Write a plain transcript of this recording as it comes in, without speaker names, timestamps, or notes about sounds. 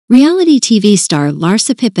Reality TV star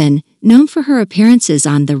Larsa Pippen, known for her appearances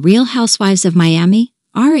on The Real Housewives of Miami,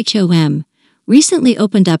 RHOM, recently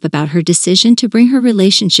opened up about her decision to bring her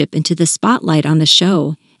relationship into the spotlight on the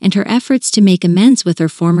show and her efforts to make amends with her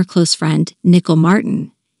former close friend, Nicole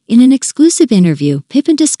Martin. In an exclusive interview,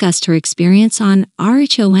 Pippen discussed her experience on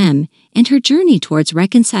RHOM and her journey towards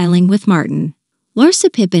reconciling with Martin.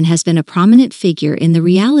 Larsa Pippen has been a prominent figure in the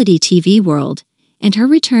reality TV world, and her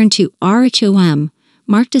return to RHOM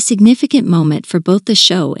marked a significant moment for both the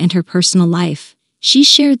show and her personal life. She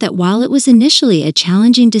shared that while it was initially a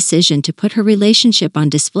challenging decision to put her relationship on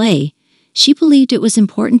display, she believed it was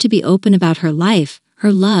important to be open about her life,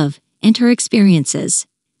 her love, and her experiences.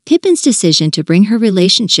 Pippen's decision to bring her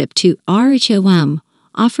relationship to RHOM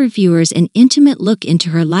offered viewers an intimate look into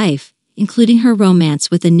her life, including her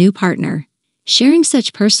romance with a new partner. Sharing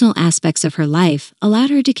such personal aspects of her life allowed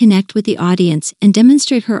her to connect with the audience and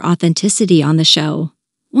demonstrate her authenticity on the show.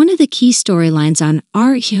 One of the key storylines on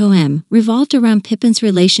RHOM revolved around Pippen's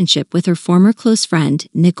relationship with her former close friend,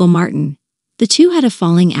 Nicole Martin. The two had a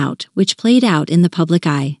falling out, which played out in the public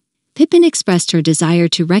eye. Pippen expressed her desire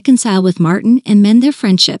to reconcile with Martin and mend their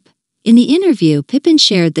friendship. In the interview, Pippen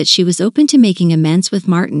shared that she was open to making amends with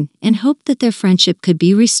Martin and hoped that their friendship could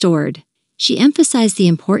be restored. She emphasized the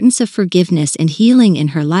importance of forgiveness and healing in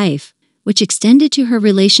her life, which extended to her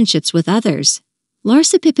relationships with others.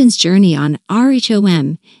 Larsa Pippen's journey on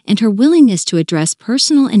RHOM and her willingness to address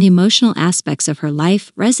personal and emotional aspects of her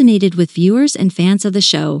life resonated with viewers and fans of the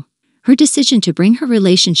show. Her decision to bring her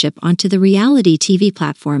relationship onto the reality TV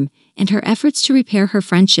platform and her efforts to repair her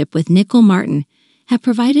friendship with Nicole Martin have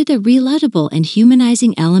provided a relatable and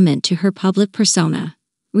humanizing element to her public persona.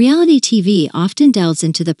 Reality TV often delves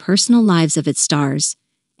into the personal lives of its stars,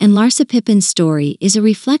 and Larsa Pippen's story is a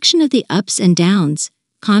reflection of the ups and downs,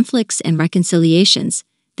 conflicts and reconciliations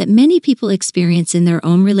that many people experience in their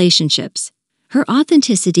own relationships. Her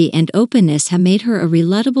authenticity and openness have made her a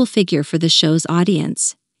relatable figure for the show's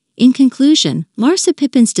audience. In conclusion, Larsa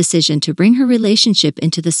Pippen's decision to bring her relationship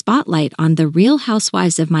into the spotlight on The Real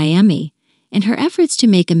Housewives of Miami and her efforts to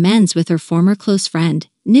make amends with her former close friend,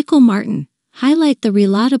 Nicole Martin, highlight the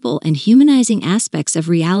relatable and humanizing aspects of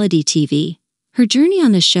reality TV. Her journey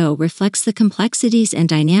on the show reflects the complexities and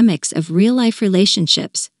dynamics of real-life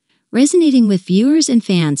relationships, resonating with viewers and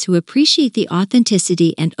fans who appreciate the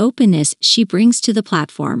authenticity and openness she brings to the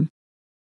platform.